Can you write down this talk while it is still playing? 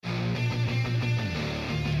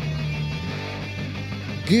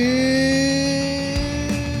Good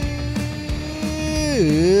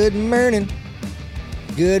morning.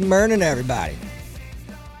 Good morning, everybody.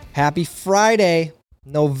 Happy Friday,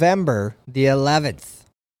 November the 11th.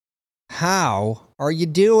 How are you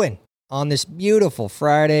doing on this beautiful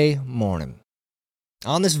Friday morning?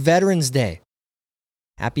 On this Veterans Day.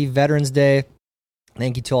 Happy Veterans Day.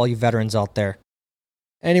 Thank you to all you veterans out there.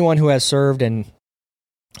 Anyone who has served and,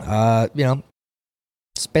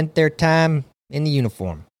 spent their time in the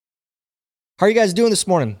uniform. How are you guys doing this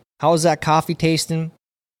morning? How is that coffee tasting?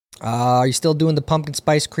 Are you still doing the pumpkin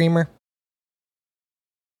spice creamer?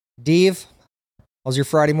 Dave, how's your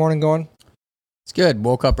Friday morning going? It's good.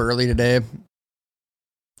 Woke up early today.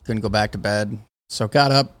 Couldn't go back to bed. So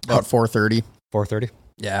got up about 4:30. 4:30?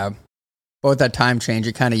 Yeah. But with that time change,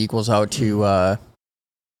 it kind of equals out to,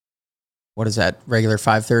 what is that, regular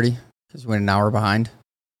 5:30? Because we went an hour behind.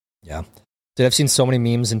 Yeah. Dude, I've seen so many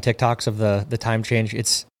memes and TikToks of the time change.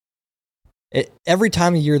 Every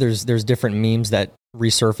time of year, there's different memes that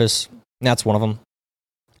resurface, and that's one of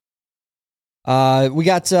them. We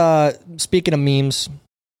got, speaking of memes,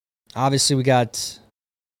 obviously we got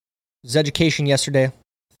Zeducation yesterday.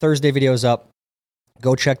 Thursday video's up.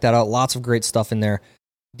 Go check that out. Lots of great stuff in there.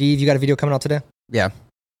 Dave, you got a video coming out today? Yeah.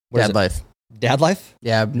 Dad Life. Dad Life?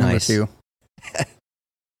 Yeah, number Nice. 2.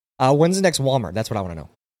 When's the next Walmart? That's what I want to know.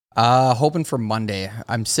 Hoping for Monday.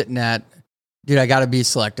 I'm sitting at, dude, I got to be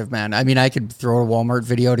selective, man. I mean, I could throw a Walmart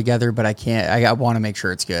video together, but I can't. I want to make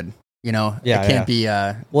sure it's good. You know, Yeah, it can't be.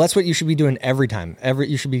 Well, that's what you should be doing every time.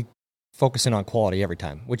 You should be focusing on quality every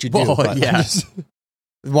time, which you do. Well, but yeah.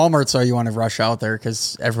 Walmart's all you want to rush out there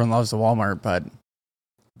because everyone loves the Walmart. But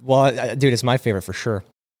well, dude, it's my favorite for sure.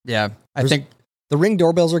 yeah, I think the Ring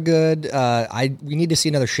doorbells are good. We need to see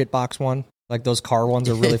another shitbox one. Like those car ones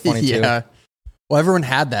are really funny yeah. too. Well, everyone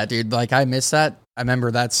had that, dude. Like I miss that. I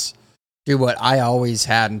remember what I always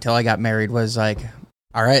had until I got married was like,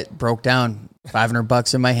 all right, broke down,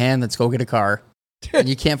 $500 in my hand. Let's go get a car. And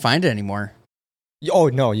you can't find it anymore. Oh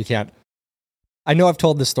no, you can't. I know I've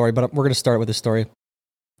told this story, but we're going to start with this story.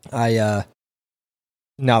 Now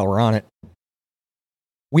that we're on it,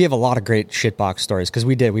 we have a lot of great shitbox stories because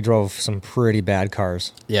we drove some pretty bad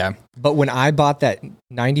cars. Yeah. But when I bought that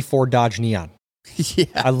 94 Dodge Neon, Yeah.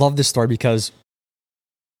 I love this story because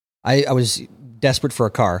I was desperate for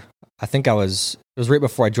a car. I think it was right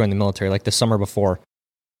before I joined the military, like the summer before.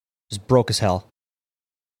 Just broke as hell.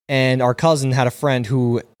 And our cousin had a friend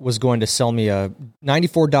who was going to sell me a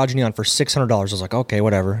 94 Dodge Neon for $600. I was like, okay,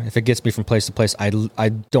 whatever. If it gets me from place to place, I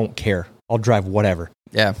don't care. I'll drive whatever.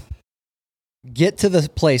 Yeah. Get to the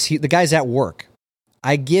place. The guy's at work.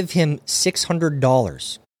 I give him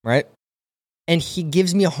 $600, right? And he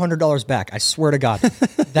gives me $100 back. I swear to God.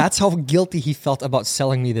 That's how guilty he felt about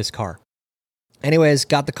selling me this car. Anyways,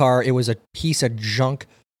 got the car. It was a piece of junk.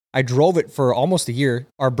 I drove it for almost a year.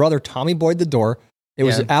 Our brother Tommy Boyed the door. It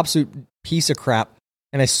was an absolute piece of crap.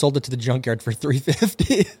 And I sold it to the junkyard for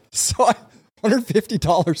 $350. So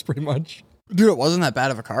 $150 pretty much. Dude, it wasn't that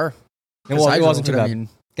bad of a car. It wasn't too bad. I mean,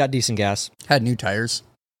 got decent gas. had new tires.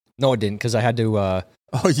 No, it didn't, because I had to...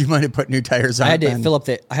 Oh, you might have put new tires on. I had to fill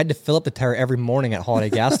up the tire every morning at Holiday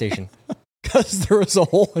gas station because there was a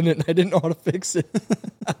hole in it and I didn't know how to fix it.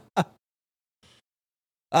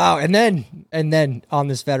 Oh, and then on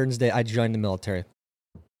this Veterans Day, I joined the military,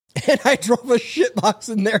 and I drove a shitbox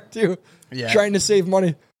in there too, trying to save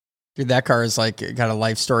money. Dude, that car is like got a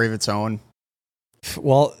life story of its own.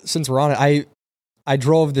 Well, since we're on it, I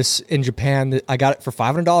drove this in Japan. I got it for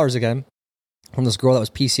 $500 again from this girl that was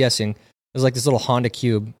PCSing. It was like this little Honda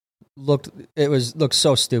Cube. Looked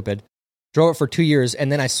so stupid. Drove it for 2 years, and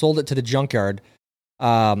then I sold it to the junkyard.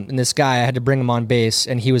 And this guy, I had to bring him on base,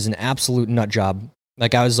 and he was an absolute nut job.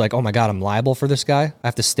 Like, I was like, oh my God, I'm liable for this guy. I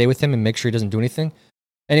have to stay with him and make sure he doesn't do anything.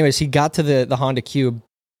 Anyways, he got to the Honda Cube,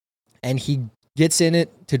 and he gets in it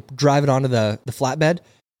to drive it onto the flatbed,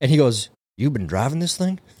 and he goes, "You've been driving this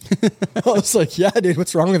thing?" I was like, "Yeah, dude,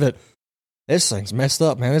 what's wrong with it?" "This thing's messed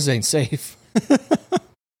up, man. This ain't safe."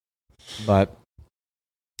 But,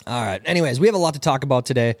 all right. Anyways, we have a lot to talk about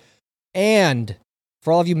today. And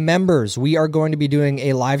for all of you members, we are going to be doing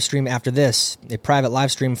a live stream after this, a private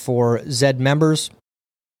live stream for Zed members.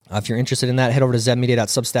 If you're interested in that, head over to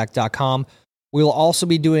zedmedia.substack.com. We will also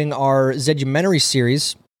be doing our Zedumentary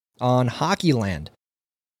series on Hockeyland.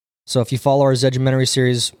 So if you follow our Zedumentary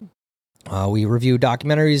series, we review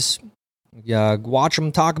documentaries, watch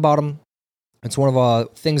them, talk about them. It's one of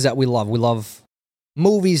the things that we love. We love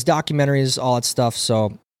movies, documentaries, all that stuff.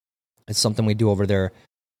 So it's something we do over there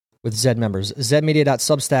with Zed members.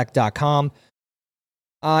 Zedmedia.substack.com.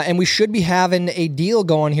 And we should be having a deal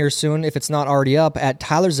going here soon, if it's not already up, at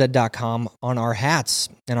tylerzed.com on our hats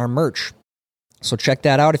and our merch. So check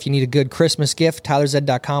that out if you need a good Christmas gift,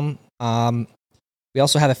 tylerzed.com. We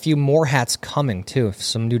also have a few more hats coming, too,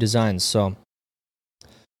 some new designs.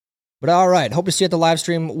 But all right, hope to see you at the live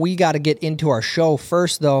stream. We got to get into our show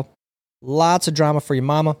first, though. Lots of drama for your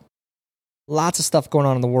mama. Lots of stuff going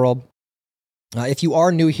on in the world. If you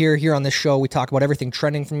are new here on this show, we talk about everything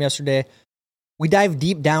trending from yesterday. We dive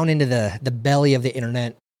deep down into the belly of the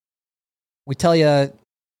internet. We tell you,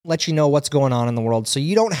 let you know what's going on in the world so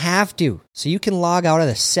you don't have to. So you can log out of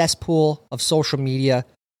the cesspool of social media.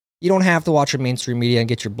 You don't have to watch your mainstream media and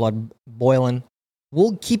get your blood boiling.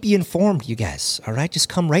 We'll keep you informed, you guys, all right? Just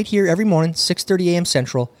come right here every morning, 6:30 a.m.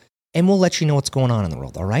 Central, and we'll let you know what's going on in the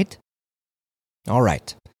world, all right? All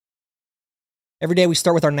right. Every day we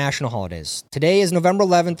start with our national holidays. Today is November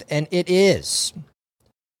 11th, and it is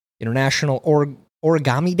International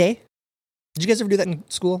Origami Day. Did you guys ever do that in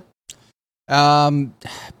school?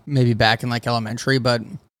 Maybe back in like elementary, but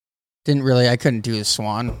I couldn't do a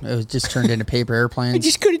swan. It was just turned into paper airplanes. I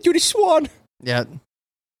just couldn't do the swan. Yeah.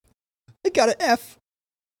 I got an F.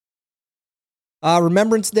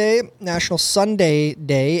 Remembrance Day, National Sunday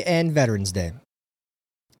Day, and Veterans Day.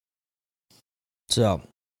 So,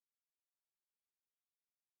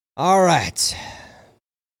 all right.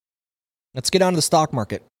 Let's get on to the stock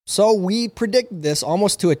market. So we predicted this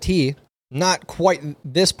almost to a T. Not quite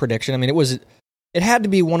this prediction. I mean, it had to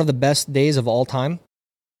be one of the best days of all time.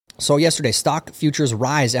 So yesterday, stock futures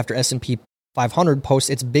rise after S&P 500 posts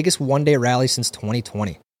its biggest one-day rally since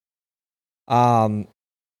 2020.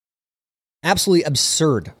 Absolutely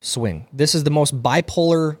absurd swing. This is the most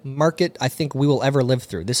bipolar market I think we will ever live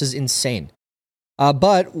through. This is insane.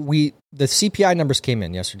 But the CPI numbers came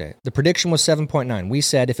in yesterday. The prediction was 7.9. We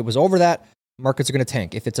said if it was over that, markets are going to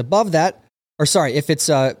tank. If it's above that, if it's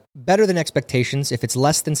better than expectations, if it's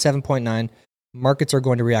less than 7.9, markets are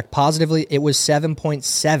going to react positively. It was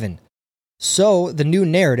 7.7. So the new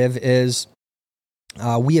narrative is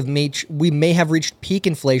we may have reached peak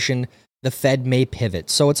inflation. The Fed may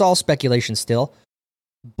pivot. So it's all speculation still.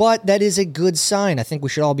 But that is a good sign. I think we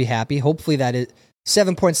should all be happy. Hopefully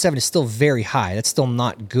 7.7 is still very high. That's still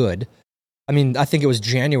not good. I mean, I think it was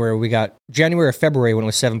January or February when it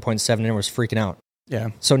was 7.7 and everyone was freaking out. Yeah.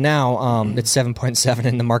 So now it's 7.7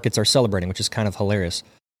 and the markets are celebrating, which is kind of hilarious.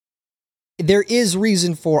 There is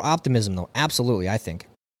reason for optimism, though. Absolutely, I think.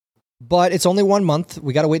 But it's only 1 month.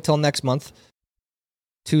 We got to wait till next month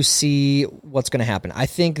to see what's going to happen. I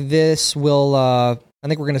think we're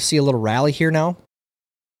going to see a little rally here now.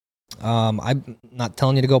 I'm not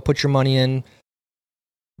telling you to go put your money in,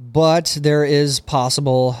 but there is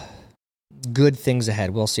possible good things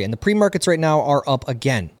ahead. We'll see. And the pre-markets right now are up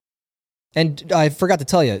again. And I forgot to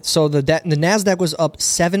tell you, so the NASDAQ was up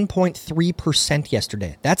 7.3%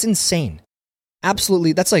 yesterday. That's insane.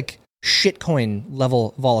 Absolutely. That's like shitcoin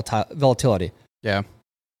level volatility. Yeah.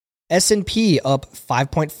 S&P up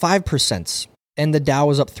 5.5%, and the Dow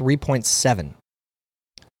was up 3.7%.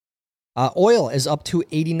 Oil is up to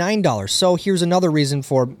 $89. So here's another reason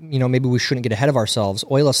for, maybe we shouldn't get ahead of ourselves.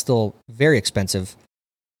 Oil is still very expensive.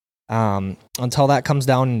 Until that comes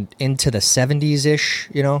down into the 70s-ish,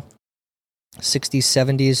 60s,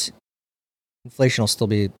 70s, inflation will still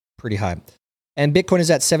be pretty high. And Bitcoin is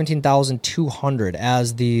at 17,200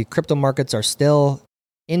 as the crypto markets are still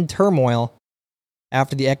in turmoil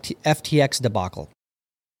after the FTX debacle.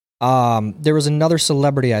 There was another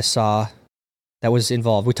celebrity I saw that was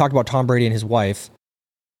involved. We talked about Tom Brady and his wife.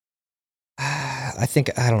 I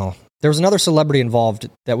don't know. There was another celebrity involved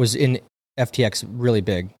that was in FTX really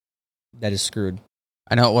big that is screwed.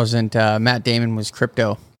 I know it wasn't Matt Damon was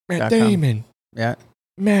crypto. Matt Damon. Yeah.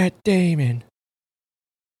 Matt Damon.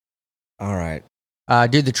 All right.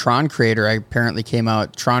 Dude, the Tron creator apparently came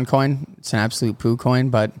out. Tron coin. It's an absolute poo coin,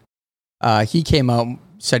 but he came out,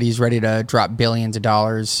 said he's ready to drop billions of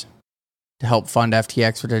dollars to help fund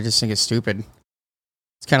FTX, which I just think is stupid.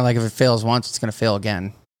 It's kind of like if it fails once, it's going to fail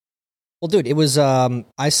again. Well, dude, it was,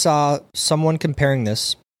 I saw someone comparing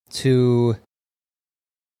this to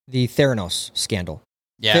the Theranos scandal.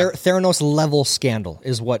 Yeah. Theranos level scandal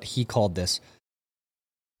is what he called this.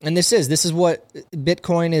 And this is what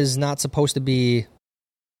Bitcoin is not supposed to be.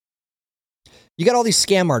 You got all these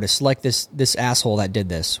scam artists like this asshole that did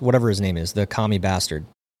this, whatever his name is, the commie bastard.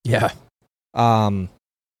 Yeah.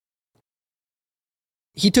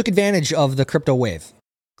 He took advantage of the crypto wave,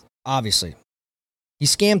 obviously. He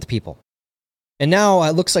scammed people. And now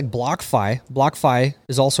it looks like BlockFi. BlockFi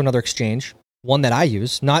is also another exchange, one that I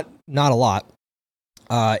use, not a lot,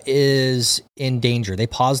 is in danger. They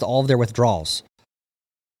paused all of their withdrawals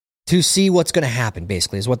to see what's going to happen,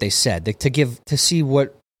 basically, is what they said, to see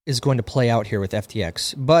what is going to play out here with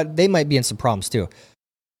FTX. But they might be in some problems too.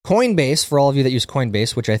 Coinbase, for all of you that use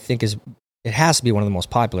Coinbase, which I think it has to be one of the most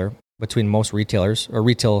popular between most retailers or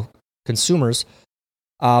retail consumers,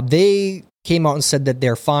 they came out and said that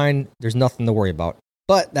they're fine. There's nothing to worry about.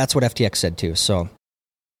 But that's what FTX said too. So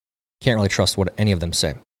can't really trust what any of them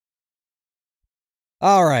say.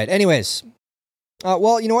 All right. Anyways,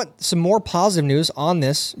 well, you know what? Some more positive news on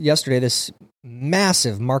this yesterday, this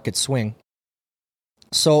massive market swing.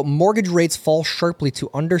 So mortgage rates fall sharply to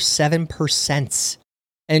under 7%.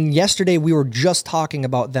 And yesterday we were just talking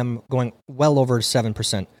about them going well over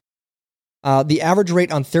 7%. The average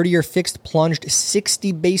rate on 30-year fixed plunged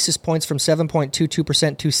 60 basis points from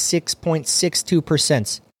 7.22% to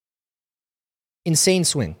 6.62%. Insane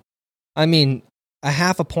swing. I mean,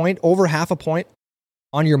 over half a point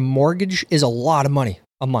on your mortgage is a lot of money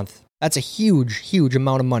a month. That's a huge, huge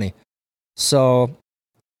amount of money. So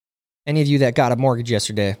any of you that got a mortgage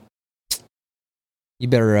yesterday, you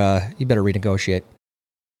better renegotiate.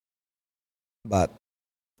 But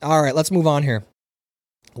all right, let's move on here.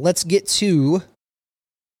 Let's get to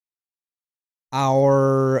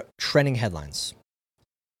our trending headlines.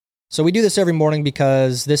 So we do this every morning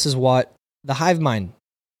because this is what the hive mind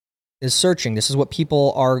is searching. This is what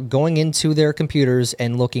people are going into their computers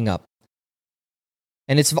and looking up.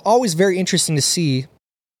 And it's always very interesting to see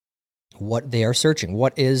what they are searching.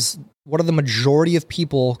 What are the majority of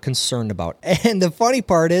people concerned about? And the funny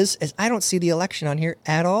part is I don't see the election on here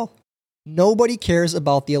at all. Nobody cares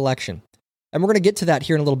about the election. And we're going to get to that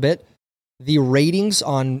here in a little bit. The ratings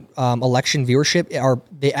on election viewership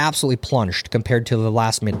they absolutely plunged compared to the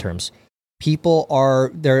last midterms.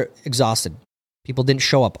 They're exhausted. People didn't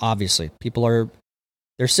show up, obviously.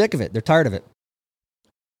 They're sick of it. They're tired of it.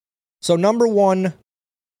 So number one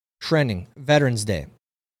trending, Veterans Day.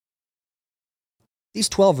 These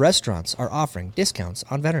 12 restaurants are offering discounts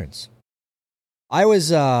on veterans. I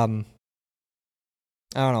was, I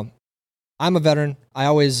don't know. I'm a veteran. I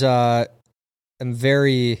always am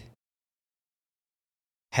very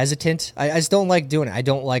hesitant. I just don't like doing it. I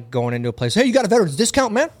don't like going into a place, hey, you got a veterans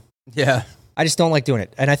discount, man? Yeah. I just don't like doing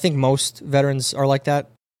it. And I think most veterans are like that.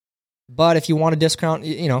 But if you want a discount,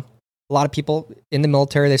 a lot of people in the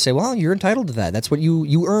military, they say, well, you're entitled to that. That's what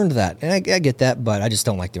you earned that. And I get that, but I just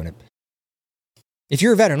don't like doing it. If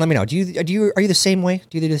you're a veteran, let me know. Are you the same way?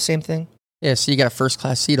 Do you do the same thing? Yeah, so you got a first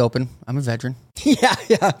class seat open. I'm a veteran.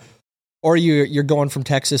 Yeah. Or you're going from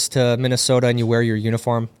Texas to Minnesota and you wear your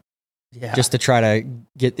uniform. Yeah. Just to try to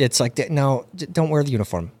get, it's like, no, don't wear the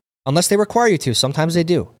uniform. Unless they require you to. Sometimes they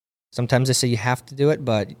do. Sometimes they say you have to do it,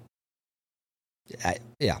 but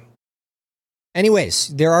yeah. Anyways,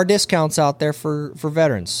 there are discounts out there for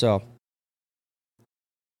veterans. So,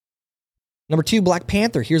 number 2, Black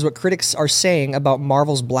Panther. Here's what critics are saying about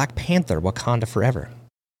Marvel's Black Panther: Wakanda Forever.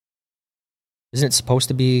 Isn't it supposed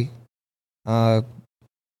to be good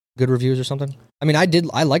reviews or something? I mean,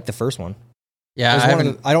 I liked the first one.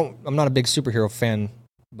 Yeah, I'm not a big superhero fan,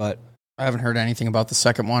 but I haven't heard anything about the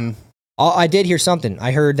second one. I did hear something.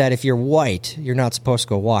 I heard that if you're white, you're not supposed to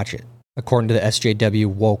go watch it, according to the SJW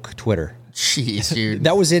woke Twitter. Jeez, dude.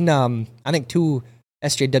 That was in, I think 2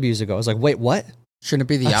 SJWs ago. I was like, wait, what? Shouldn't it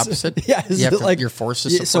be the opposite? Yeah. You're forced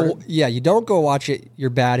to support it? Yeah, you don't go watch it,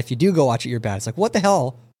 you're bad. If you do go watch it, you're bad. It's like, what the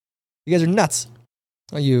hell? You guys are nuts.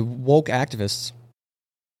 Oh, you woke activists.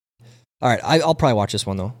 All right, I'll probably watch this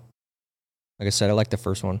one, though. Like I said, I like the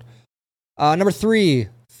first one. Number 3,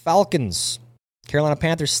 Falcons. Carolina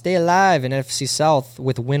Panthers stay alive in NFC South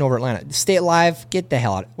with a win over Atlanta. Stay alive, get the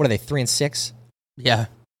hell out. What are they, 3-6? Yeah.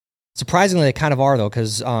 Surprisingly, they kind of are, though,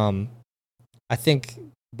 because I think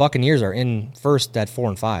Buccaneers are in first at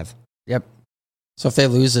 4-5. Yep. So if they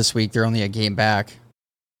lose this week, they're only a game back.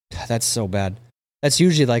 That's so bad. That's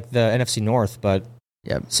usually like the NFC North, but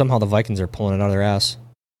somehow the Vikings are pulling it out of their ass.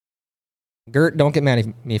 Gert, don't get mad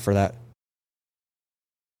at me for that.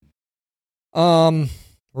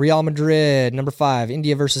 Real Madrid, number 5,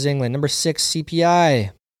 India versus England, number 6,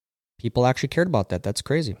 CPI. People actually cared about that. That's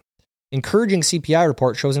crazy. Encouraging CPI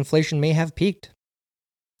report shows inflation may have peaked.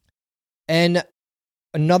 And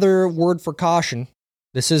another word for caution.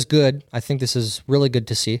 This is good. I think this is really good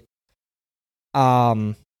to see.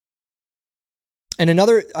 And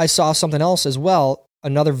I saw something else as well.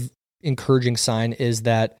 Another encouraging sign is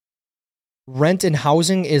that rent and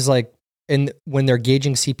housing is like, and when they're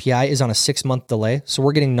gauging CPI is on a 6-month delay. So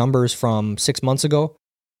we're getting numbers from 6 months ago,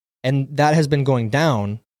 and that has been going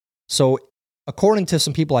down. So according to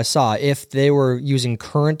some people I saw, if they were using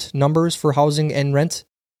current numbers for housing and rent,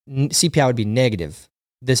 CPI would be negative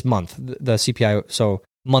this month, the CPI, so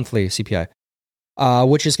monthly CPI.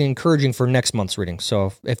 which is encouraging for next month's reading.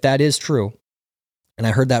 So if that is true, and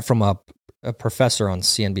I heard that from a professor on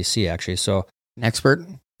CNBC, actually. So An expert?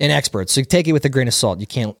 an expert. So take it with a grain of salt. You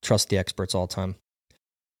can't trust the experts all the time.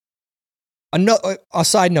 A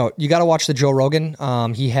side note, you got to watch the Joe Rogan.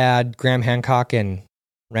 He had Graham Hancock and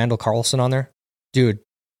Randall Carlson on there. Dude,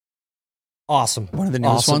 awesome. One of the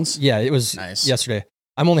newest ones? Yeah, it was Nice. yesterday.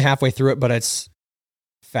 I'm only halfway through it, but it's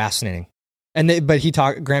fascinating. But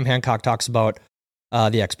Graham Hancock talks about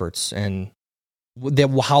the experts and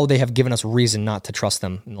how they have given us reason not to trust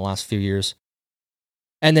them in the last few years.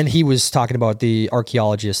 And then he was talking about the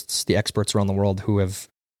archaeologists, the experts around the world who have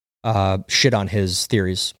shit on his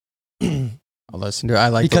theories. I'll listen to it. I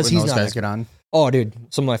like Because when he's those not guys get on. Oh, dude,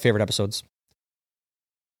 some of my favorite episodes.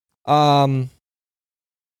 Yeah,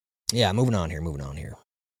 moving on here.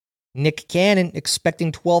 Nick Cannon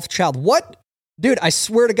expecting 12th child. What? Dude, I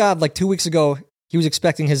swear to God, like 2 weeks ago, he was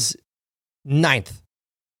expecting his 9th.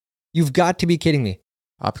 You've got to be kidding me.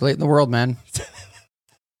 Populating the world, man.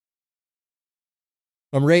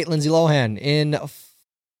 Number 8, Lindsay Lohan in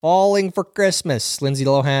Falling for Christmas. Lindsay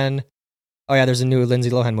Lohan. Oh, yeah, there's a new Lindsay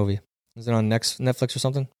Lohan movie. Is it on Netflix or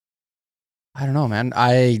something? I don't know, man.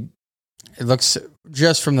 It looks,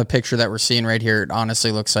 just from the picture that we're seeing right here, it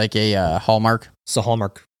honestly looks like a Hallmark. It's a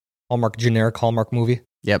Hallmark generic Hallmark movie.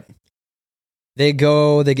 Yep. They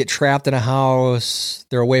get trapped in a house.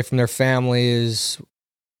 They're away from their families.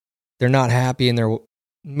 They're not happy in their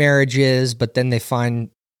marriages, but then they find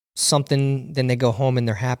something. Then they go home and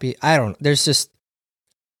they're happy. I don't know.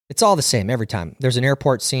 It's all the same every time. There's an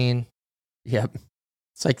airport scene. Yep.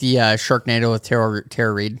 It's like the Sharknado with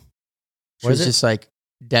Tara Reid. She What is was it? just like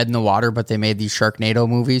dead in the water, but they made these Sharknado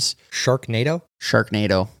movies. Sharknado?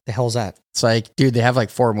 Sharknado. The hell's that? It's like, dude, they have like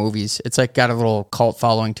 4 movies. It's like got a little cult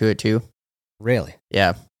following to it too. Really?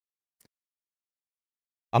 Yeah.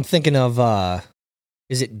 I'm thinking of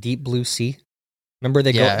is it Deep Blue Sea? Remember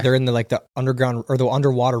they're in the underground or the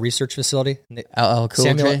underwater research facility. LL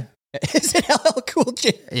Cool J. Is it LL Cool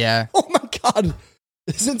J? Yeah. Oh my God.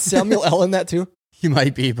 Isn't Samuel L in that too? You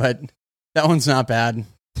might be, but that one's not bad.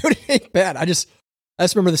 Dude, it ain't bad. I just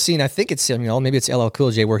remember the scene. I think it's Samuel L. Maybe it's LL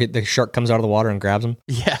Cool J where the shark comes out of the water and grabs him.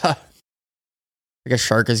 Yeah. Like a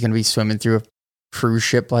shark is going to be swimming through a cruise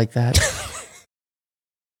ship like that.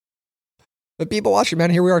 But people watching,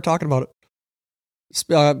 man, here we are talking about it.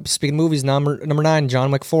 Speaking of movies, number 9,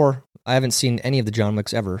 John Wick 4. I haven't seen any of the John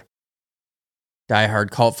Wicks ever. Die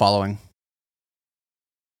Hard cult following.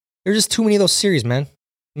 There's just too many of those series, man.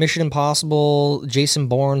 Mission Impossible, Jason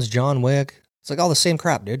Bourne's, John Wick. It's like all the same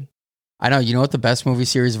crap, dude. I know. You know what the best movie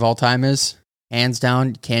series of all time is? Hands down.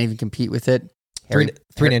 You can't even compete with it. Three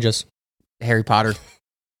Ninjas. Harry Potter.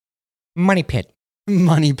 Money Pit.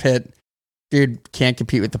 Money Pit. Dude, can't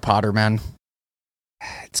compete with the Potter, man.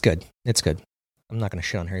 It's good. I'm not going to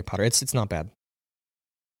shit on Harry Potter. It's not bad.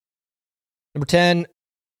 Number 10,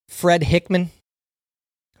 Fred Hickman,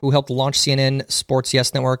 who helped launch CNN Sports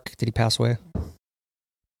Yes Network. Did he pass away?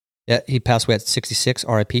 Yeah, he passed away at 66.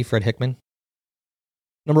 RIP, Fred Hickman.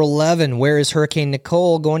 Number 11, where is Hurricane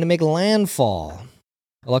Nicole going to make landfall?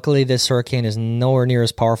 Luckily, this hurricane is nowhere near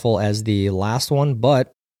as powerful as the last one,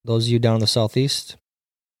 but those of you down in the southeast,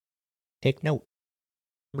 take note.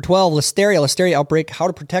 Number 12, Listeria outbreak, how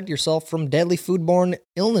to protect yourself from deadly foodborne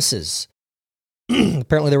illnesses.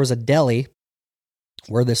 Apparently there was a deli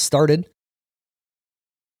where this started.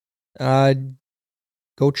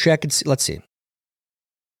 Go check and see. Let's see.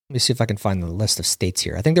 Let me see if I can find the list of states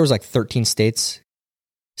here. I think there was like 13 states,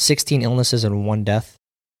 16 illnesses, and 1 death.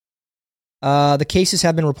 The cases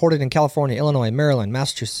have been reported in California, Illinois, Maryland,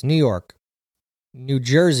 Massachusetts, New York, New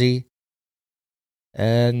Jersey,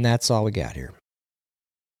 and that's all we got here.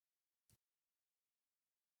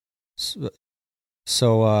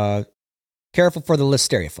 So careful for the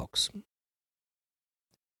Listeria, folks.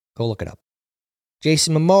 Go look it up.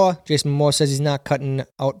 Jason Momoa says he's not cutting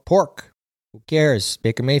out pork. Who cares?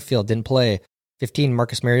 Baker Mayfield didn't play. 15,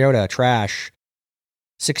 Marcus Mariota, trash.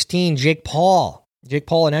 16, Jake Paul. Jake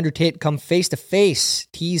Paul and Andrew Tate come face to face.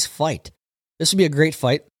 Tease fight. This would be a great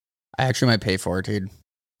fight. I actually might pay for it, dude.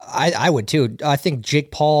 I would too. I think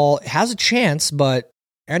Jake Paul has a chance, but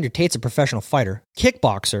Andrew Tate's a professional fighter,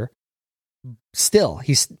 kickboxer. Still,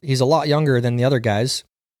 he's a lot younger than the other guys.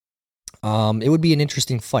 It would be an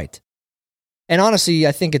interesting fight. And honestly,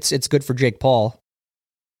 I think it's good for Jake Paul.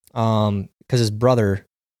 Because his brother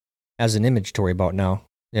has an image to worry about now,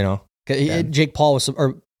 you know.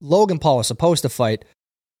 Logan Paul was supposed to fight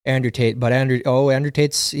Andrew Tate, but Andrew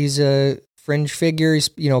Tate's he's a fringe figure. He's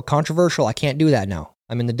controversial. I can't do that now.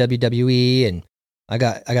 I'm in the WWE, and I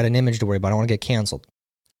got an image to worry about. I don't want to get canceled.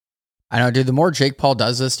 I know, dude. The more Jake Paul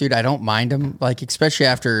does this, dude, I don't mind him. Like, especially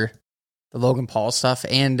after the Logan Paul stuff.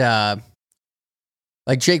 And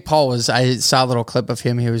like Jake Paul I saw a little clip of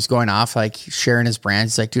him. He was going off, like sharing his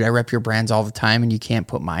brands. He's like, dude, I rep your brands all the time and you can't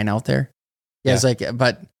put mine out there. Yeah. It's like,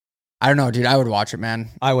 but I don't know, dude. I would watch it, man.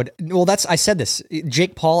 I would. Well, I said this.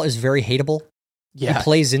 Jake Paul is very hateable. Yeah. He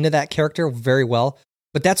plays into that character very well.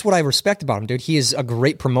 But that's what I respect about him, dude. He is a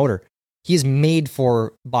great promoter. He is made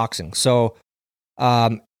for boxing. So,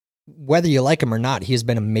 whether you like him or not, he's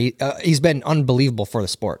been unbelievable for the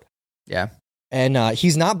sport. Yeah. And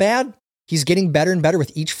he's not bad. He's getting better and better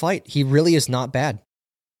with each fight. He really is not bad.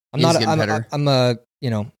 I'm a,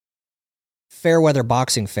 fair weather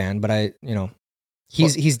boxing fan, but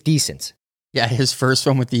he's decent. Yeah, his first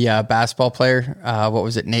one with the basketball player, what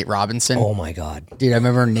was it, Nate Robinson? Oh my God. Dude, I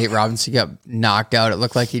remember Nate Robinson got knocked out. It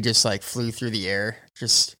looked like he just like flew through the air.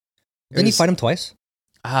 Didn't he fight him twice?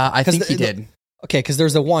 I think he did. Okay, because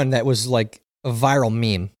there's the one that was like a viral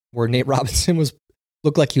meme where Nate Robinson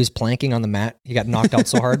looked like he was planking on the mat. He got knocked out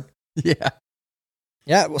so hard. Yeah.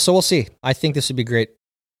 Yeah, so we'll see. I think this would be great.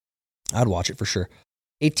 I'd watch it for sure.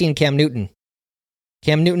 18, Cam Newton.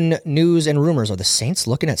 Cam Newton news and rumors. Are the Saints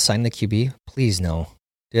looking at signing the QB? Please no.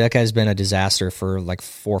 Dude, that guy's been a disaster for like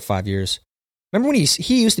 4 or 5 years. Remember when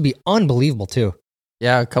he used to be unbelievable too?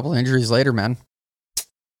 Yeah, a couple injuries later, man.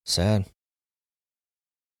 Sad.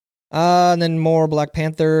 And then more Black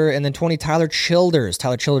Panther. And then 20, Tyler Childers.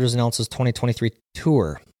 Tyler Childers announces 2023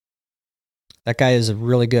 tour. That guy is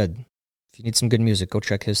really good. If you need some good music, go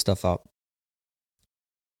check his stuff out.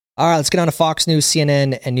 All right, let's get on to Fox News,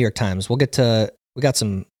 CNN, and New York Times. We got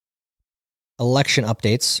some election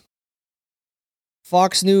updates.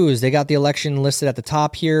 Fox News, they got the election listed at the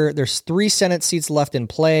top here. There's 3 Senate seats left in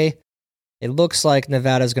play. It looks like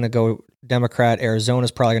Nevada's going to go Democrat.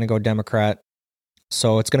 Arizona's probably going to go Democrat.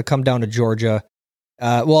 So it's going to come down to Georgia.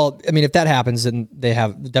 Well, I mean, if that happens, then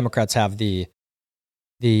the Democrats have the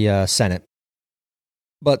Senate.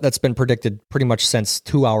 But that's been predicted pretty much since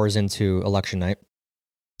 2 hours into election night.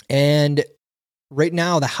 And right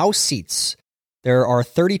now, the House seats, there are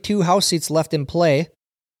 32 House seats left in play.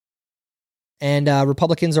 And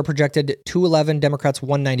Republicans are projected 211, Democrats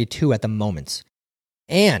 192 at the moment.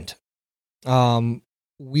 And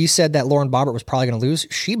we said that Lauren Boebert was probably going to lose.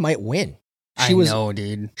 She might win. I know,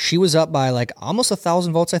 dude. She was up by like almost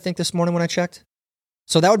 1,000 votes, I think, this morning when I checked.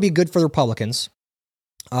 So that would be good for the Republicans.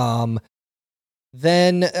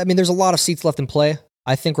 Then, I mean, there's a lot of seats left in play.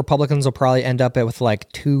 I think Republicans will probably end up with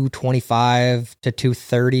like 225 to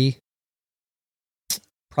 230.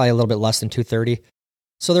 Probably a little bit less than 230.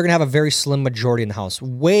 So they're going to have a very slim majority in the House.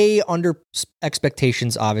 Way under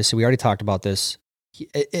expectations, obviously. We already talked about this.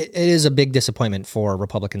 It is a big disappointment for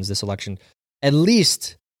Republicans this election. At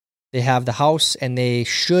least they have the House, and they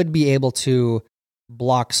should be able to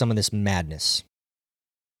block some of this madness.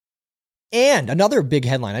 And another big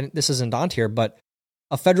headline, this isn't on here, but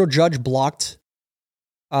a federal judge blocked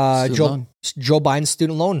Joe Biden's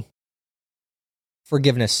student loan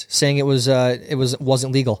forgiveness, saying it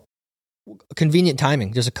wasn't legal. Convenient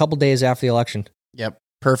timing, just a couple days after the election. Yep,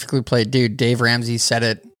 perfectly played, dude. Dave Ramsey said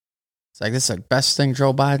it. It's like, this is the best thing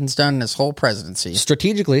Joe Biden's done in his whole presidency.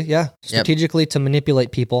 Strategically, yeah. Strategically, to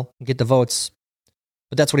manipulate people and get the votes.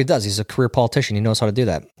 But that's what he does. He's a career politician. He knows how to do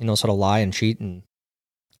that. He knows how to lie and cheat, and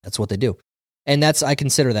that's what they do. And I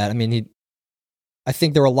consider that. I mean, I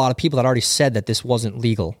think there were a lot of people that already said that this wasn't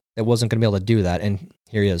legal, that wasn't going to be able to do that, and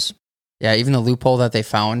here he is. Yeah, even the loophole that they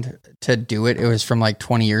found to do it was from like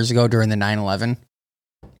 20 years ago during the 9/11.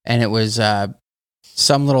 And it was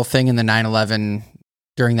some little thing in the 9/11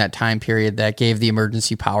 during that time period that gave the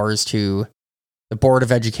emergency powers to the Board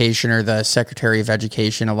of Education, or the Secretary of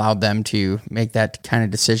Education, allowed them to make that kind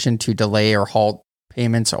of decision to delay or halt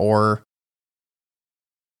payments, or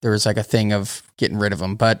there was like a thing of getting rid of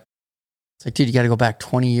them. But it's like, dude, you got to go back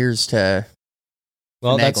 20 years to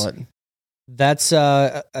finagle it. That's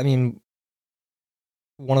I mean,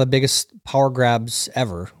 one of the biggest power grabs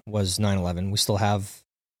ever was 9/11. We still have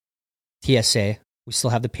TSA. We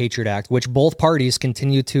still have the Patriot Act, which both parties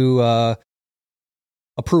continue to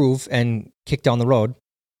approve and kick down the road.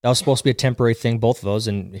 That was supposed to be a temporary thing, both of those,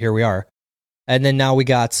 and here we are. And then now we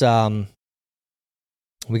got the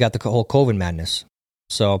whole COVID madness.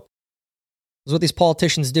 So this is what these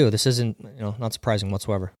politicians do. This isn't, not surprising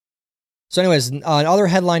whatsoever. So anyways, other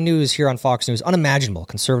headline news here on Fox News. Unimaginable.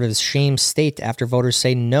 Conservatives shame state after voters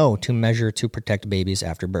say no to measure to protect babies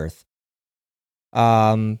after birth.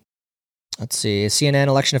 Let's see. CNN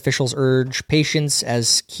election officials urge patience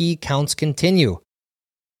as key counts continue.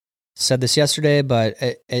 Said this yesterday, but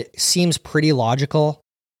it seems pretty logical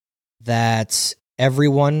that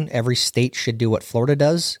every state should do what Florida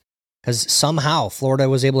does, because somehow Florida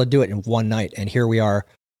was able to do it in one night, and here we are,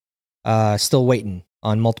 still waiting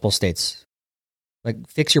on multiple states. Like,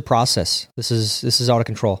 fix your process. This is out of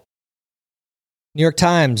control. New York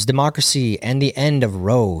Times, democracy and the end of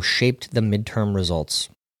Roe shaped the midterm results.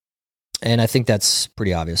 And I think that's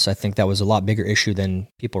pretty obvious. I think that was a lot bigger issue than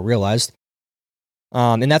people realized.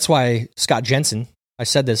 And that's why Scott Jensen, I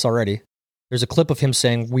said this already, there's a clip of him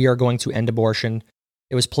saying, we are going to end abortion.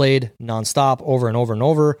 It was played nonstop over and over and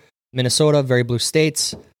over. Minnesota, very blue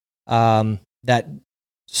states, that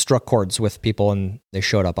struck chords with people, and they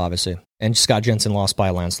showed up, obviously. And Scott Jensen lost by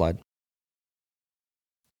a landslide.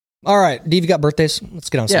 All right, Dave, you got birthdays?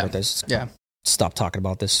 Let's get on some birthdays. Yeah. Stop talking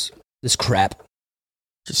about this crap.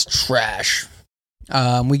 Just trash.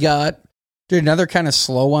 We got another kind of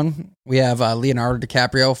slow one. We have Leonardo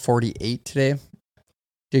DiCaprio, 48 today.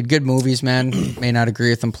 Dude, good movies, man. May not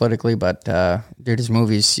agree with him politically, but dude, his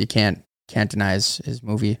movies, you can't deny his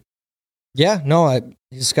movie. Yeah, no,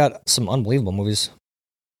 he's got some unbelievable movies.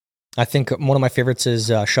 I think one of my favorites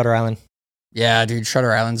is Shutter Island. Yeah, dude,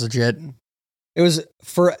 Shutter Island's legit. It was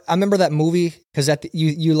I remember that movie because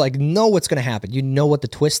you like know what's going to happen. You know what the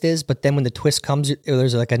twist is, but then when the twist comes,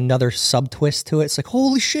 there's like another sub twist to it. It's like,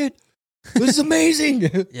 holy shit, this is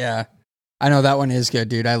amazing. Yeah, I know that one is good,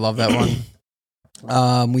 dude. I love that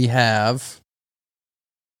one. We have,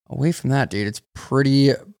 away from that, dude, it's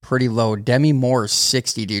pretty low. Demi Moore,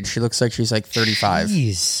 60, dude. She looks like she's like 35.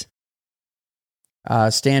 Jeez.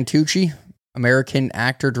 Stan Tucci, American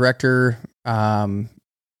actor, director,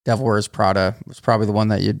 Devil Wears Prada was probably the one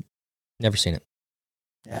that you'd never seen it.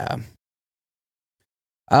 Yeah.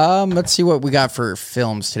 Let's see what we got for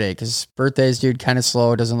films today, because birthdays, dude, kind of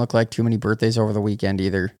slow. It doesn't look like too many birthdays over the weekend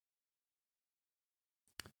either.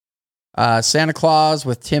 Santa Claus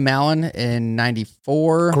with Tim Allen in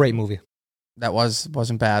 94. Great movie. That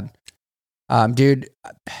wasn't bad. Dude,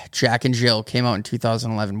 Jack and Jill came out in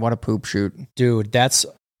 2011. What a poop shoot. Dude,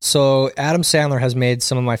 so Adam Sandler has made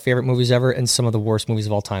some of my favorite movies ever and some of the worst movies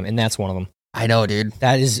of all time, and that's one of them. I know, dude.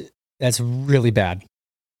 That's really bad.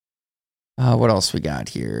 What else we got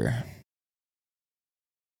here?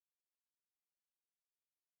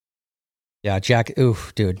 Yeah, Jack.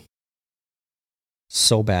 Oof, dude.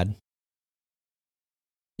 So bad.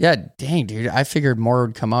 Yeah, dang, dude. I figured more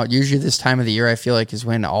would come out. Usually this time of the year, I feel like, is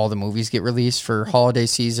when all the movies get released for holiday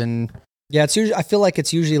season. Yeah, it's usually. I feel like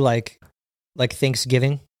it's usually like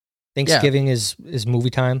Thanksgiving. Thanksgiving is movie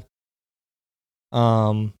time.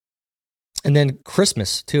 And then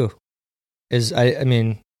Christmas too. I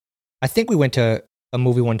mean, I think we went to a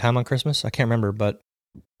movie one time on Christmas. I can't remember, but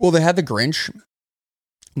well, they had The Grinch,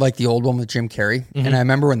 like the old one with Jim Carrey. Mm-hmm. And I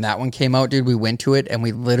remember when that one came out, dude, we went to it and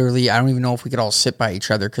we literally, I don't even know if we could all sit by each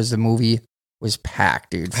other because the movie was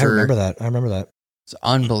packed, dude. I remember that. It's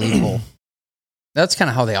unbelievable. That's kind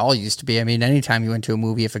of how they all used to be. I mean, anytime you went to a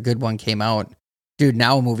movie, if a good one came out, dude,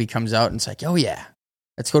 now a movie comes out and it's like, oh yeah,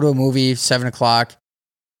 let's go to a movie, 7:00,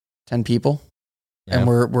 10 people. Yeah. And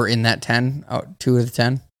we're in that 10, 2 of the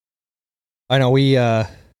 10. I know we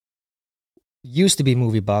used to be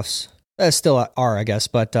movie buffs. Still are, I guess.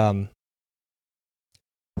 But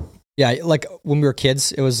yeah, like when we were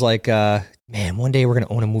kids, it was like, man, one day we're going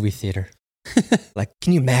to own a movie theater. Like,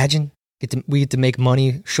 can you imagine? We get to make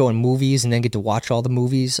money showing movies and then get to watch all the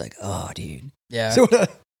movies. Like, oh, dude. Yeah. So,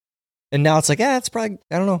 and now it's like, it's probably,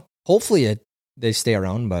 I don't know. Hopefully they stay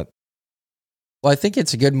around, but. Well, I think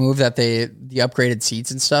it's a good move that the upgraded seats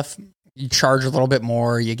and stuff, you charge a little bit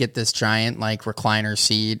more. You get this giant like recliner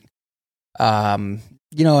seat.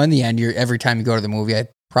 You know, in the end, every time you go to the movie, I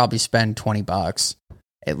probably spend $20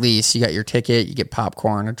 at least. You got your ticket, you get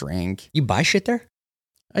popcorn, a drink. You buy shit there?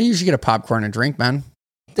 I usually get a popcorn and a drink, man.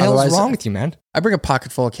 What the hell's wrong with you, man? I bring a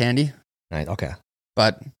pocket full of candy. Right, okay.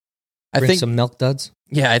 But I think some Milk Duds.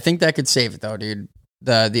 Yeah, I think that could save it though, dude.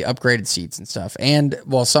 The upgraded seats and stuff. And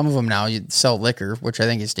well, some of them now you sell liquor, which I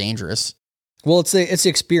think is dangerous. Well, it's the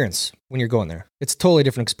experience when you're going there. It's a totally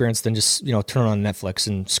different experience than just, turn on Netflix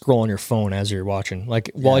and scroll on your phone as you're watching. Like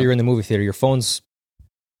while you're in the movie theater, your it's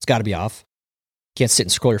got to be off. You can't sit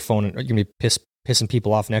and scroll your phone and you're going to be pissing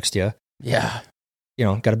people off next to you. Yeah.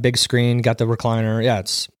 Got a big screen, got the recliner. Yeah,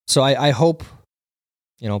 so I hope,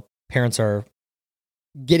 parents are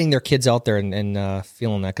getting their kids out there and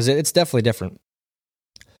feeling that, because it's definitely different.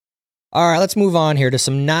 All right, let's move on here to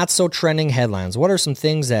some not so trending headlines. What are some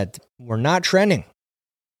things that were not trending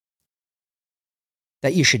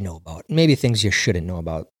that you should know about? Maybe things you shouldn't know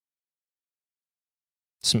about.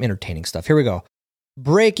 Some entertaining stuff. Here we go.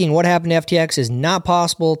 Breaking: what happened to FTX is not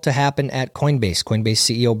possible to happen at Coinbase. Coinbase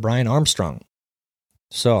CEO Brian Armstrong.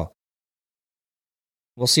 So,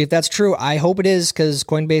 We'll see if that's true. I hope it is, because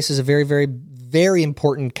Coinbase is a very, very, very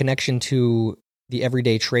important connection to the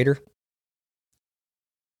everyday trader.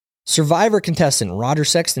 Survivor contestant Roger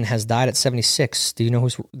Sexton has died at 76. Do you know who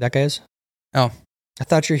that guy is? Oh. I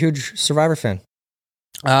thought you're a huge Survivor fan.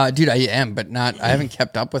 Dude, I am, but I haven't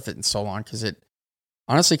kept up with it in so long because it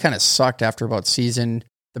honestly kind of sucked after about the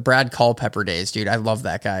Brad Culpepper days, dude. I love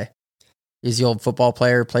that guy. He's the old football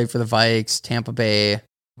player, played for the Vikes, Tampa Bay.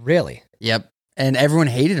 Really? Yep. And everyone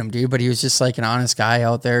hated him, dude, but he was just like an honest guy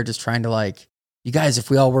out there just trying to like, you guys, if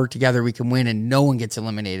we all work together, we can win and no one gets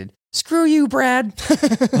eliminated. Screw you, Brad.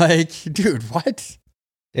 Like, dude, what?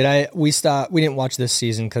 We didn't watch this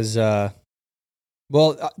season because, 2 out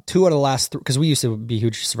of the last 3, because we used to be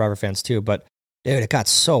huge Survivor fans too, but dude, it got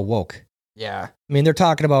so woke. Yeah. I mean, they're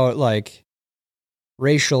talking about like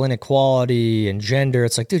racial inequality and gender.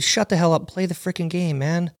 It's like, dude, shut the hell up. Play the freaking game,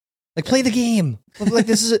 man. Like, play the game. Like,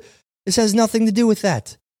 this has nothing to do with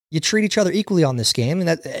that. You treat each other equally on this game,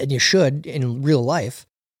 and you should in real life.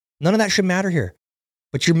 None of that should matter here.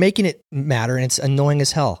 But you're making it matter, and it's annoying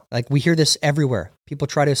as hell. Like, we hear this everywhere. People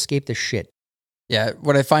try to escape this shit. Yeah,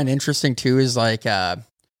 what I find interesting too is like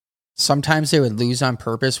sometimes they would lose on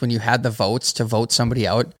purpose when you had the votes to vote somebody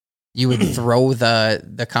out. You would throw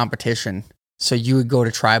the competition. So you would go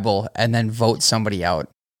to tribal and then vote somebody out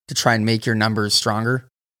to try and make your numbers stronger.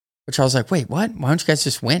 Which I was like, wait, what? Why don't you guys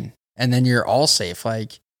just win? And then you're all safe.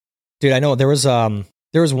 Like, dude, I know there was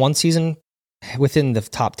one season within the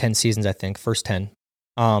top 10 seasons, I think, first 10.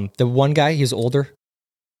 The one guy, he's older,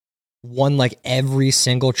 won like every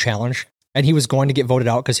single challenge, and he was going to get voted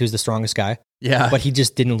out because he was the strongest guy. Yeah. But he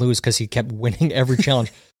just didn't lose because he kept winning every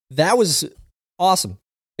challenge. That was awesome.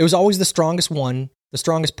 It was always the strongest one, the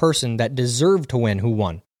strongest person that deserved to win who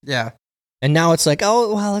won. Yeah. And now it's like,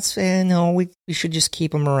 oh, well, we should just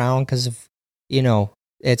keep him around because of,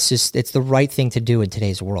 it's the right thing to do in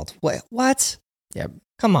today's world. What? Yeah.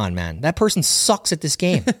 Come on, man. That person sucks at this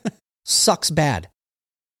game. Sucks bad.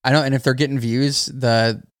 I know. And if they're getting views,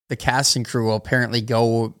 the casting crew will apparently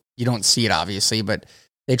go, you don't see it obviously, but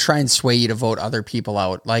they try and sway you to vote other people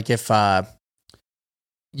out. Like if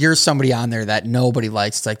you're somebody on there that nobody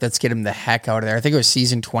likes, it's like, let's get him the heck out of there. I think it was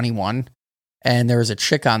season 21. And there was a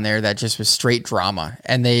chick on there that just was straight drama.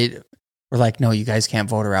 And they were like, no, you guys can't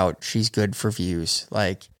vote her out. She's good for views.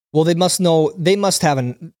 Like, well, they have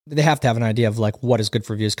to have an idea of like what is good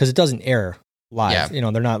for views, because it doesn't air live.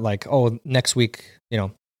 Yeah. They're not like, oh, next week,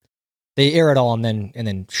 they air it all and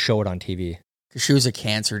then show it on TV. Cause she was a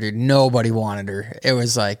cancer, dude. Nobody wanted her. It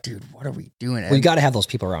was like, dude, what are we doing? Well, you got to have those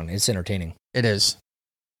people around. It's entertaining. It is.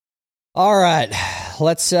 All right,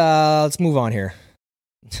 let's move on here.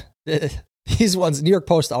 These ones, New York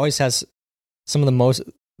Post always has some of the most,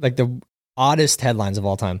 like, the oddest headlines of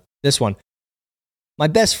all time. This one: my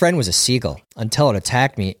best friend was a seagull until it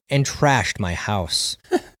attacked me and trashed my house.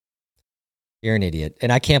 You're an idiot.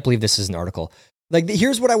 And I can't believe this is an article. Like,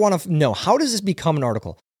 here's what I want to know. How does this become an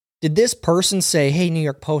article? Did this person say, hey, New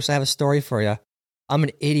York Post, I have a story for you. I'm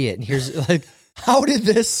an idiot. And here's, like, how did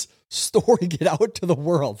this story get out to the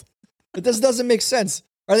world? But this doesn't make sense.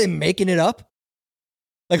 Are they making it up?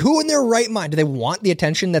 Like, who in their right mind? Do they want the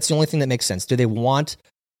attention? That's the only thing that makes sense. Do they want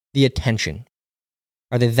the attention?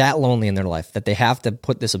 Are they that lonely in their life that they have to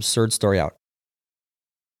put this absurd story out?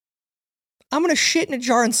 I'm going to shit in a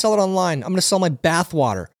jar and sell it online. I'm going to sell my bath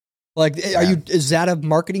water. Like, is that a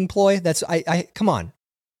marketing ploy? Come on.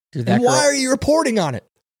 Dude, and why are you reporting on it?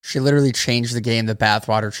 She literally changed the game, the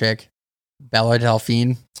bathwater chick. Bella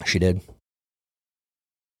Delphine. She did.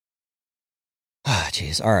 Ah,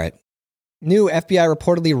 jeez. All right. New FBI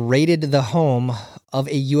reportedly raided the home of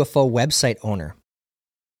a UFO website owner.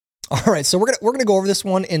 All right, so we're gonna go over this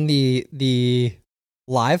one in the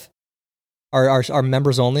live, our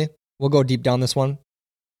members only. We'll go deep down this one,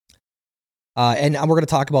 and we're gonna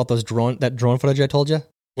talk about that drone footage I told you.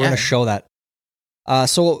 We're gonna show that.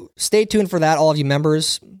 So stay tuned for that, all of you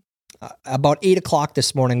members. About 8:00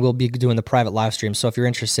 this morning, we'll be doing the private live stream. So if you're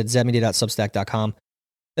interested, zedmedia.substack.com.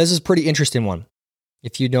 This is a pretty interesting one.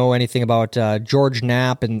 If you know anything about George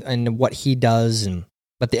Knapp and what he does,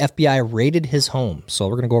 but the FBI raided his home, so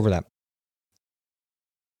we're going to go over that.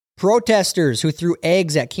 Protesters who threw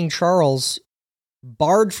eggs at King Charles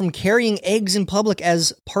barred from carrying eggs in public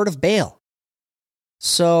as part of bail.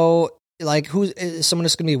 So, like, is someone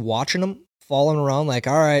just going to be watching them, following around, like,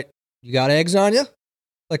 all right, you got eggs on you?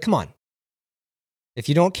 Like, come on. If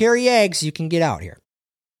you don't carry eggs, you can get out here.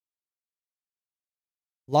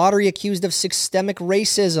 Lottery accused of systemic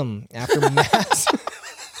racism after mass.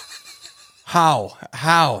 How?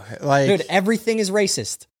 Like, dude, everything is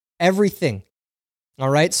racist. Everything. All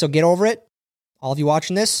right, so get over it. All of you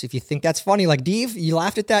watching this, if you think that's funny, like Dave, you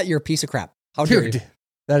laughed at that, you're a piece of crap. How dare you? Dude,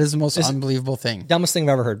 that is the most unbelievable thing. Dumbest thing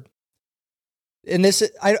I've ever heard. And this,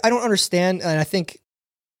 I don't understand, and I think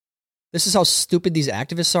this is how stupid these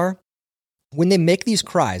activists are. When they make these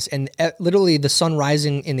cries, and literally the sun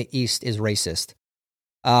rising in the east is racist,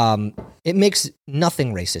 it makes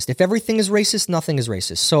nothing racist. If everything is racist, nothing is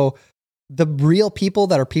racist. So the real people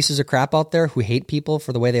that are pieces of crap out there who hate people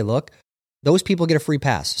for the way they look, those people get a free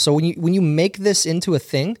pass. So when you make this into a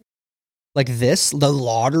thing like this, the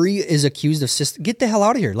lottery is accused of get the hell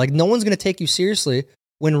out of here. Like, no one's going to take you seriously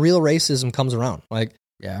when real racism comes around. Like,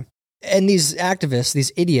 yeah. And these activists,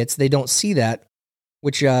 these idiots, they don't see that,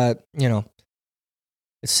 which, it's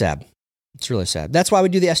sad. It's really sad. That's why we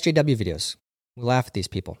do the SJW videos. We laugh at these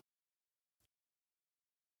people.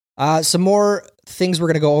 Some more things we're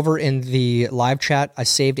going to go over in the live chat. I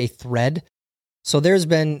saved a thread. So there's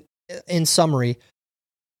been, in summary,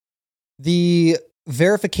 the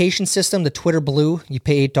verification system, the Twitter Blue, you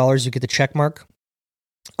pay $8, you get the check mark.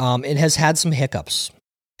 It has had some hiccups.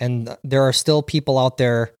 And there are still people out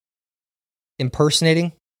there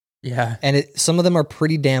impersonating. Yeah. And some of them are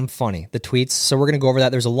pretty damn funny, the tweets. So we're going to go over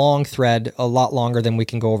that. There's a long thread, a lot longer than we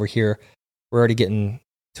can go over here. We're already getting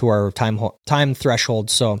to our time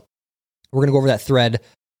threshold. So we're going to go over that thread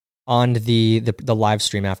on the live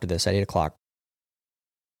stream after this at 8 o'clock.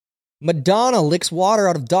 Madonna licks water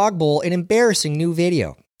out of dog bowl, an embarrassing new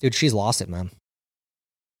video. Dude, she's lost it, man.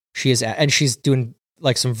 She is, and she's doing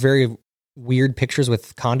like some very weird pictures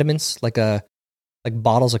with condiments, like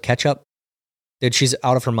bottles of ketchup. Dude, she's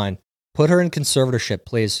out of her mind. Put her in conservatorship,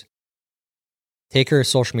 please. Take her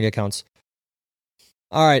social media accounts.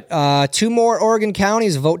 All right, 2 more Oregon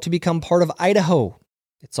counties vote to become part of Idaho.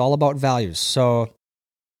 It's all about values. So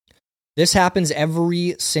this happens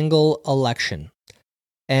every single election.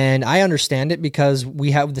 And I understand it because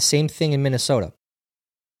we have the same thing in Minnesota.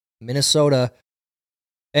 Minnesota,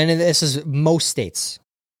 and this is most states.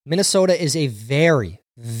 Minnesota is a very,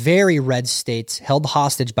 very red state held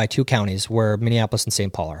hostage by 2 counties where Minneapolis and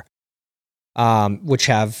St. Paul are, which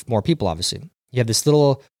have more people, obviously. You have this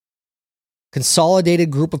little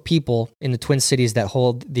consolidated group of people in the Twin Cities that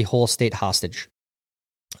hold the whole state hostage.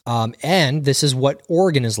 And this is what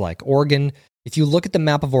Oregon is like. Oregon, if you look at the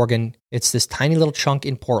map of Oregon, it's this tiny little chunk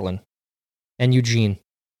in Portland and Eugene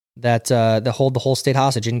that hold the whole state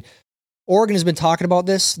hostage. And Oregon has been talking about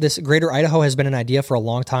this. This Greater Idaho has been an idea for a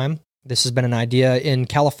long time. This has been an idea in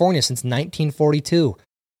California since 1942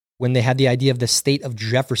 when they had the idea of the state of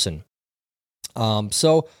Jefferson.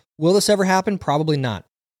 So will this ever happen? Probably not.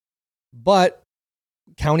 But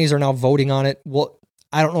counties are now voting on it. Well,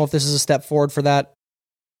 I don't know if this is a step forward for that.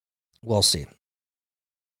 We'll see.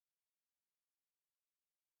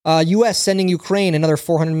 U.S. sending Ukraine another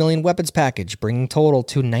 $400 million weapons package, bringing total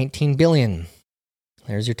to $19 billion.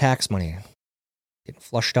 There's your tax money. Getting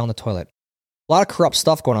flushed down the toilet. A lot of corrupt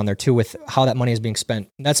stuff going on there, too, with how that money is being spent.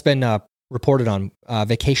 That's been reported on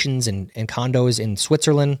vacations and condos in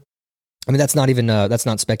Switzerland. I mean, that's not even, that's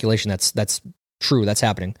not speculation. That's true. That's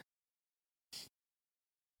happening.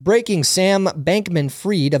 Breaking: Sam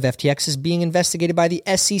Bankman-Fried of FTX is being investigated by the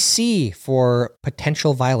SEC for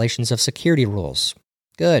potential violations of security rules.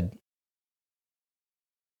 Good.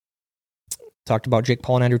 Talked about Jake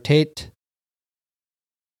Paul and Andrew Tate.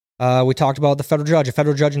 We talked about the federal judge. A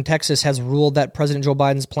federal judge in Texas has ruled that President Joe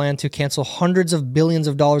Biden's plan to cancel hundreds of billions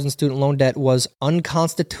of dollars in student loan debt was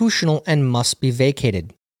unconstitutional and must be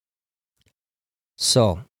vacated.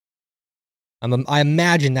 So, I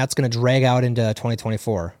imagine that's going to drag out into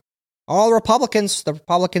 2024. All the Republicans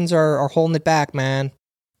are holding it back, man.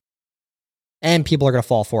 And people are going to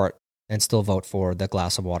fall for it and still vote for the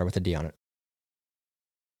glass of water with a D on it.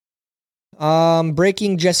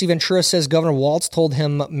 Breaking: Jesse Ventura says Governor Walz told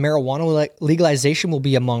him marijuana legalization will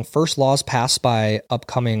be among first laws passed by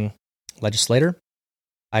upcoming legislator.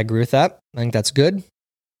 I agree with that. I think that's good.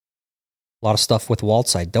 A lot of stuff with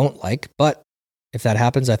Walz I don't like, but if that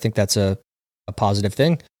happens, I think that's a positive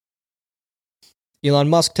thing. Elon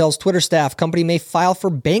Musk tells Twitter staff company may file for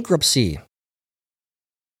bankruptcy.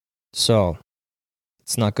 So,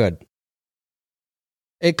 it's not good.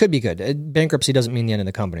 It could be good. Bankruptcy doesn't mean the end of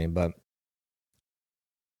the company, but...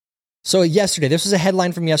 So yesterday, this was a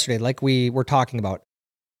headline from yesterday, like we were talking about.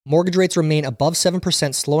 Mortgage rates remain above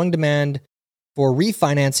 7%, slowing demand for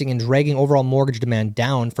refinancing and dragging overall mortgage demand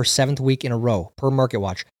down for 7th week in a row, per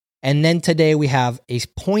MarketWatch. And then today we have a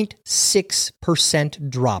 0.6%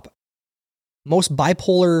 drop. Most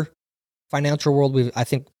bipolar financial world I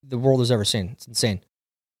think the world has ever seen. It's insane.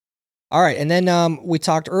 All right, and then we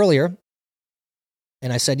talked earlier,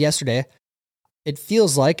 and I said yesterday, it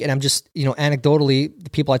feels like, and I'm just, anecdotally, the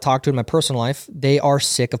people I talk to in my personal life, they are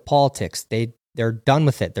sick of politics. They're done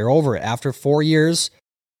with it. They're over it. After 4 years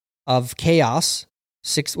of chaos,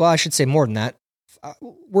 I should say more than that.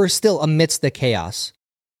 We're still amidst the chaos,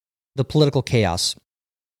 the political chaos.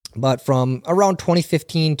 But from around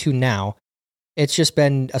 2015 to now, it's just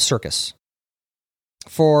been a circus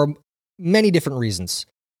for many different reasons.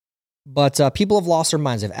 But people have lost their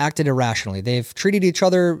minds. They've acted irrationally. They've treated each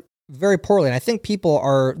other very poorly. And I think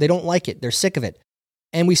people they don't like it. They're sick of it.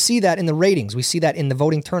 And we see that in the ratings. We see that in the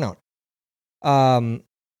voting turnout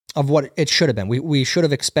of what it should have been. We should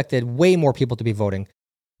have expected way more people to be voting.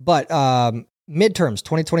 But midterms,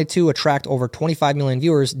 2022 attract over 25 million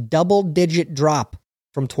viewers, double-digit drop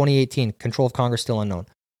from 2018. Control of Congress still unknown.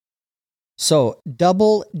 So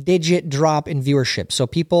double-digit drop in viewership. So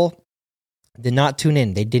people did not tune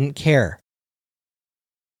in. They didn't care.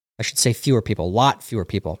 I should say fewer people, a lot fewer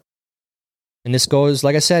people. And this goes,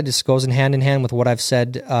 like I said, this goes in hand with what I've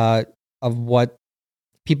said of what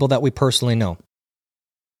people that we personally know.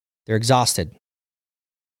 They're exhausted.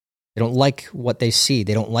 They don't like what they see.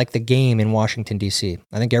 They don't like the game in Washington, D.C.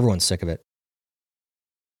 I think everyone's sick of it.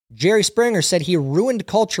 Jerry Springer said he ruined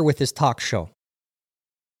culture with his talk show.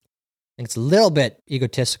 I think it's a little bit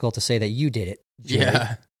egotistical to say that you did it, Jerry.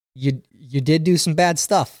 Yeah. You did do some bad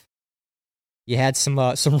stuff. You had some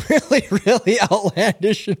really, really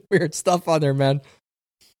outlandish and weird stuff on there, man.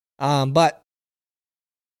 But,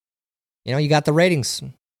 you got the ratings.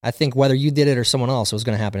 I think whether you did it or someone else, it was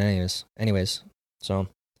going to happen anyways. So,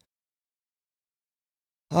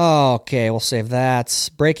 okay, we'll save that.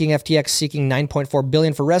 Breaking FTX seeking $9.4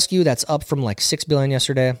 billion for rescue. That's up from like $6 billion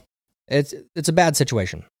yesterday. It's a bad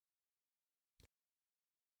situation.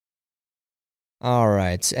 All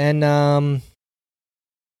right, and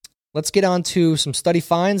let's get on to some study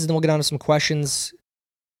finds, and then we'll get on to some questions.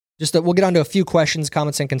 We'll get on to a few questions,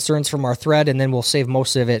 comments, and concerns from our thread, and then we'll save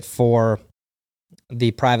most of it for the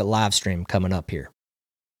private live stream coming up here.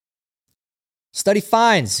 Study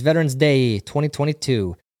finds, Veterans Day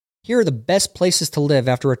 2022. Here are the best places to live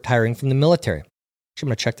after retiring from the military. Actually, I'm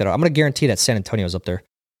going to check that out. I'm going to guarantee that San Antonio's up there.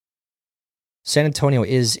 San Antonio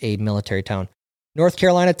is a military town. North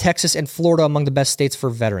Carolina, Texas, and Florida among the best states for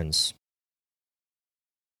veterans.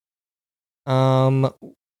 Let's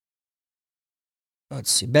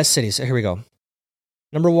see. Best cities. Here we go.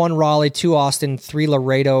 Number 1, Raleigh. 2, Austin. 3,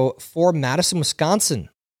 Laredo. 4, Madison, Wisconsin.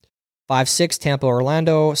 5, 6, Tampa,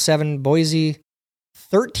 Orlando. 7, Boise.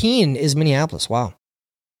 13 is Minneapolis. Wow.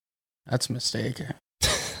 That's a mistake.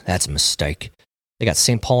 That's a mistake. They got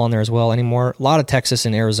St. Paul on there as well. Anymore. A lot of Texas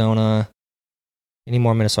and Arizona. Any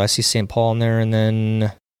more Minnesota? I see St. Paul in there, and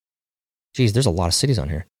then, geez, there's a lot of cities on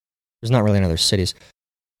here. There's not really any other cities.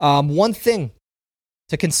 One thing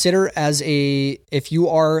to consider if you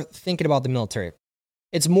are thinking about the military,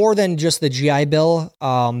 it's more than just the GI Bill.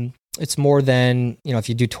 It's more than, if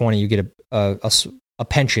you do 20, you get a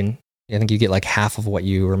pension. I think you get like half of what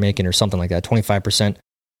you were making or something like that, 25%.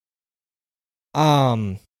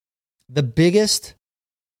 The biggest,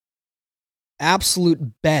 absolute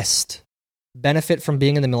best benefit from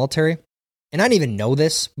being in the military, and I didn't even know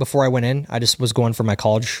this before I went in. I just was going for my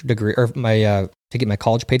college degree or to get my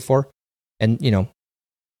college paid for and,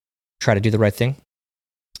 try to do the right thing.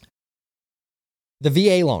 The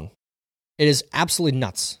VA loan. It is absolutely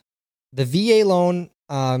nuts. The VA loan,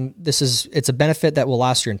 it's a benefit that will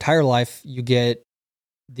last your entire life. You get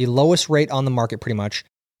the lowest rate on the market pretty much.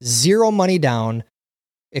 0 money down.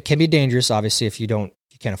 It can be dangerous, obviously, if you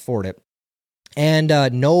can't afford it. And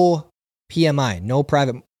no PMI, no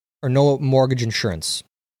private or no mortgage insurance.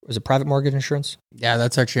 Is it private mortgage insurance? Yeah,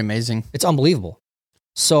 that's actually amazing. It's unbelievable.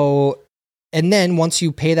 So, and then once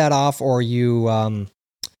you pay that off, or you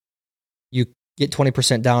get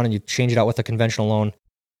 20% down and you change it out with a conventional loan,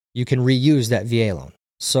 you can reuse that VA loan.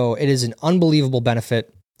 So it is an unbelievable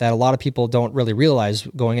benefit that a lot of people don't really realize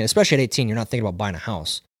going in, especially at 18. You're not thinking about buying a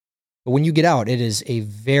house. But when you get out, it is a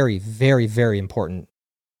very, very, very important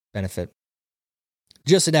benefit.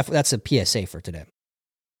 That's a PSA for today.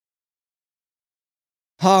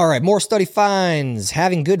 All right, more study finds.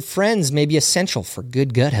 Having good friends may be essential for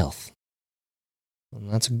good gut health.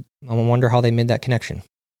 I wonder how they made that connection.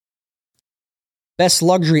 Best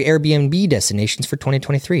luxury Airbnb destinations for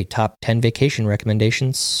 2023. Top 10 vacation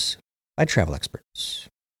recommendations by travel experts.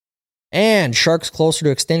 And sharks closer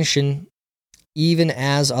to extinction even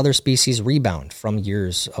as other species rebound from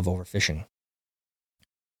years of overfishing.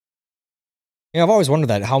 I've always wondered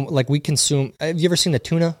that, how we consume. Have you ever seen the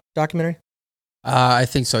tuna documentary? I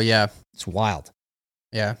think so, yeah. It's wild.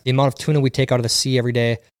 Yeah. The amount of tuna we take out of the sea every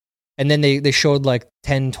day. And then they showed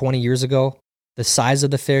 10, 20 years ago the size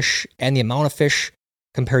of the fish and the amount of fish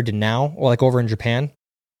compared to now, or like over in Japan,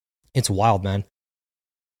 it's wild, man.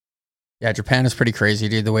 Yeah, Japan is pretty crazy,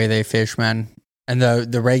 dude, the way they fish, man. And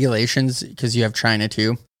the regulations, because you have China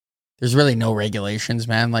too. There's really no regulations,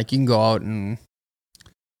 man. Like, you can go out and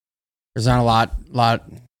there's not a lot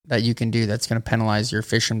that you can do that's going to penalize your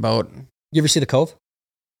fishing boat. You ever see The Cove?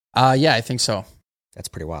 Yeah, I think so. That's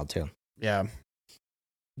pretty wild too. Yeah.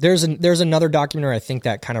 There's another documentary I think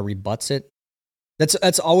that kind of rebuts it.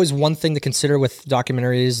 That's always one thing to consider with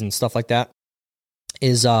documentaries and stuff like that.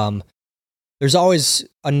 Is there's always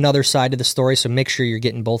another side to the story, so make sure you're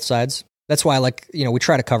getting both sides. That's why, like, we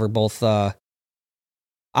try to cover both.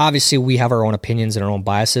 Obviously, we have our own opinions and our own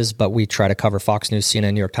biases, but we try to cover Fox News,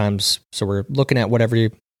 CNN, New York Times. So we're looking at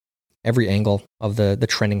every angle of the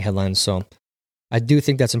trending headlines. So I do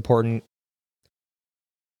think that's important.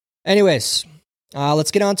 Anyways,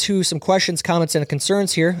 let's get on to some questions, comments, and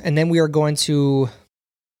concerns here, and then we are going to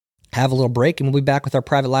have a little break, and we'll be back with our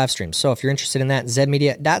private live stream. So if you're interested in that,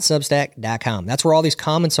 zmedia.substack.com. That's where all these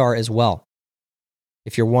comments are as well,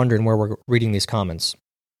 if you're wondering where we're reading these comments.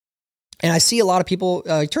 And I see a lot of people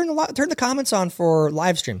turn the comments on for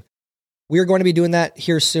live stream. We are going to be doing that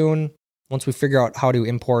here soon once we figure out how to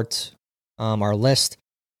import our list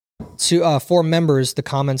for members, the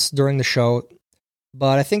comments during the show.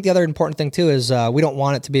 But I think the other important thing too is we don't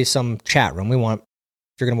want it to be some chat room. We want,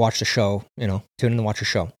 if you're going to watch the show, tune in and watch the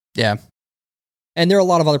show. Yeah. And there are a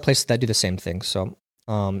lot of other places that do the same thing. So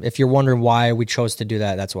if you're wondering why we chose to do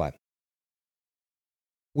that, that's why.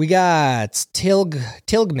 We got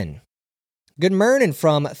Tilgman. Good morning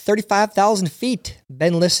from 35,000 feet.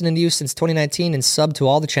 Been listening to you since 2019 and subbed to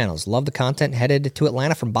all the channels. Love the content. Headed to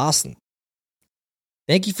Atlanta from Boston.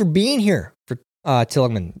 Thank you for being here, for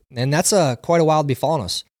Tilgman. And that's quite a while to be following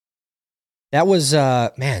us. That was,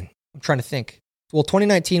 man, I'm trying to think. Well,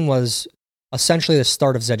 2019 was essentially the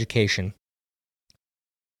start of Zeducation.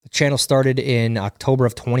 The channel started in October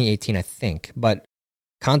of 2018, I think, but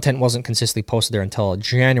content wasn't consistently posted there until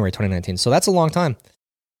January 2019. So that's a long time.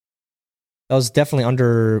 That was definitely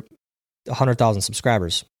under 100,000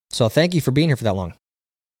 subscribers. So thank you for being here for that long.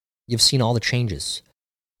 You've seen all the changes.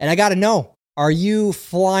 And I got to know, are you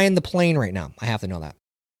flying the plane right now? I have to know that.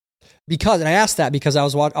 And I asked that because I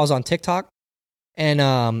was on TikTok and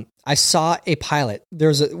I saw a pilot.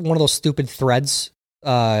 There's one of those stupid threads,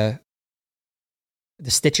 the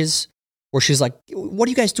stitches, where she's like, what are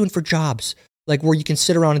you guys doing for jobs? Like where you can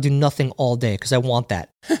sit around and do nothing all day because I want that.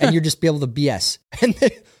 And you're just be able to BS. And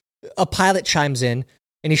then a pilot chimes in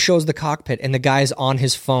and he shows the cockpit and the guy's on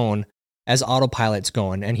his phone as autopilot's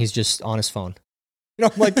going and he's just on his phone.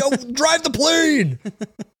 I'm like, go drive the plane.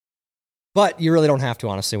 But you really don't have to,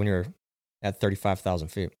 honestly, when you're at 35,000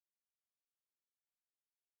 feet.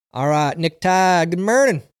 All right, Nick Ty, good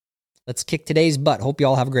morning. Let's kick today's butt. Hope you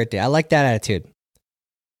all have a great day. I like that attitude.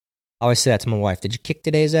 I always say that to my wife. Did you kick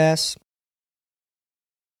today's ass?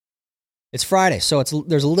 It's Friday, so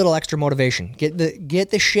there's a little extra motivation. Get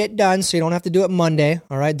the shit done so you don't have to do it Monday.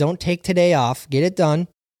 All right, don't take today off. Get it done.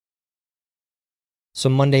 So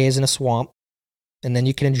Monday isn't a swamp, and then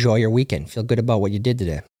you can enjoy your weekend. Feel good about what you did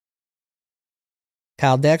today.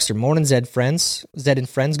 Kyle Dexter, morning Zed friends. Zed and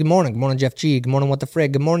friends, good morning. Good morning Jeff G. Good morning What the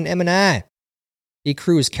Frig. Good morning M&I. D.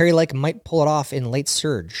 Cruz, Carrie Lake might pull it off in late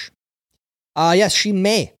surge. Yes, she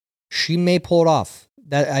may. She may pull it off.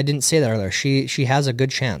 That I didn't say that earlier. She has a good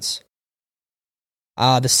chance.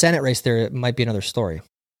 The Senate race there might be another story.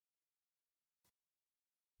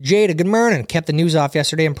 Jada, good morning. Kept the news off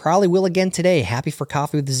yesterday and probably will again today. Happy for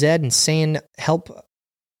Coffee with Zed and saying help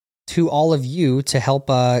to all of you to help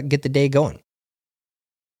get the day going.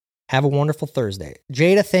 Have a wonderful Thursday.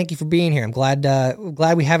 Jada, thank you for being here. I'm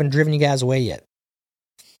glad we haven't driven you guys away yet.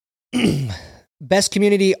 Best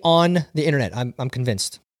community on the internet. I'm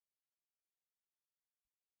convinced.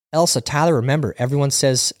 Elsa, Tyler, remember, everyone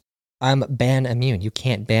says I'm ban immune. You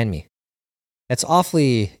can't ban me. That's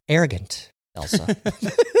awfully arrogant, Elsa.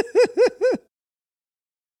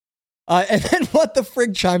 And then What the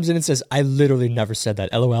Frig chimes in and says, I literally never said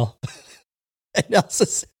that. LOL. And Elsa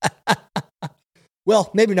says,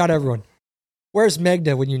 well, maybe not everyone. Where's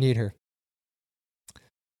Megda when you need her?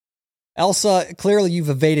 Elsa, clearly you've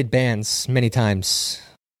evaded bans many times.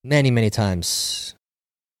 Many, many times.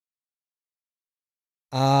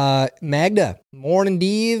 Magda, morning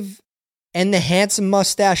Dave, and the handsome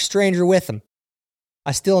mustache stranger with him.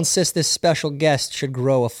 I still insist this special guest should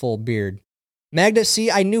grow a full beard. Magda,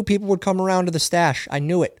 see, I knew people would come around to the stash. I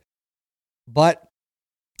knew it. But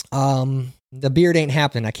the beard ain't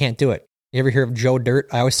happening. I can't do it. You ever hear of Joe Dirt?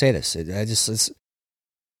 I always say this. It's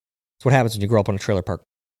what happens when you grow up on a trailer park.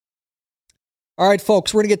 All right,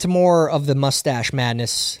 folks, we're going to get to more of the mustache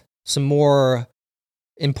madness, some more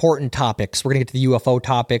important topics. We're going to get to the UFO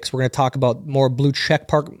topics. We're going to talk about more blue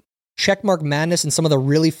checkmark madness and some of the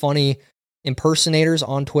really funny impersonators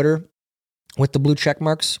on Twitter with the blue check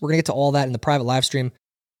marks. We're going to get to all that in the private live stream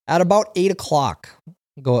at about 8 o'clock.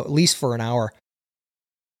 Go at least for an hour,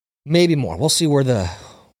 maybe more. We'll see where the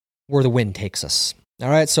wind takes us. All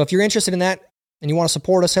right, so if you're interested in that and you want to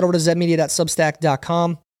support us, head over to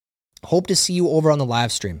zedmedia.substack.com. Hope to see you over on the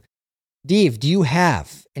live stream. Dave, do you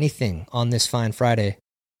have anything on this fine Friday?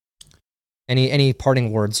 Any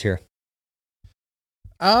parting words here?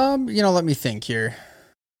 Let me think here.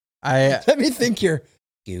 Let me think here.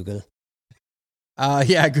 Google.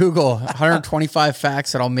 Google 125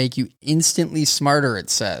 facts that'll make you instantly smarter. It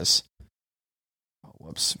says. Oh,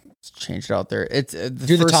 whoops. Let's change it out there. Do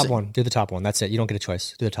the top one. Do the top one. That's it. You don't get a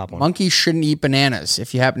choice. Do the top one. Monkeys shouldn't eat bananas.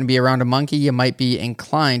 If you happen to be around a monkey, you might be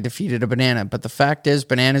inclined to feed it a banana. But the fact is,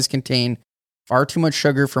 bananas contain far too much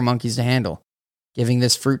sugar for monkeys to handle. Giving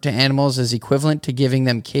this fruit to animals is equivalent to giving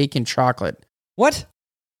them cake and chocolate. What?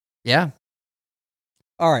 Yeah.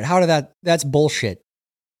 All right. That's bullshit.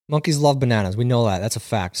 Monkeys love bananas. We know that. That's a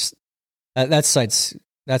fact. That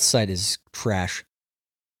site is trash.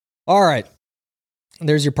 All right.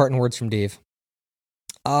 There's your parting words from Dave.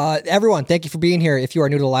 Everyone, thank you for being here. If you are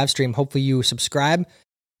new to the live stream, hopefully you subscribe.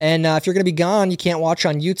 And if you're going to be gone, you can't watch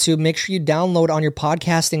on YouTube, make sure you download on your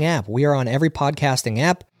podcasting app. We are on every podcasting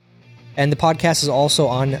app. And the podcast is also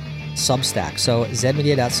on Substack. So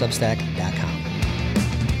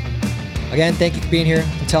zedmedia.substack.com. Again, thank you for being here.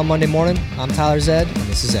 Until Monday morning, I'm Tyler Zed, and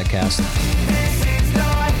this is Zedcast.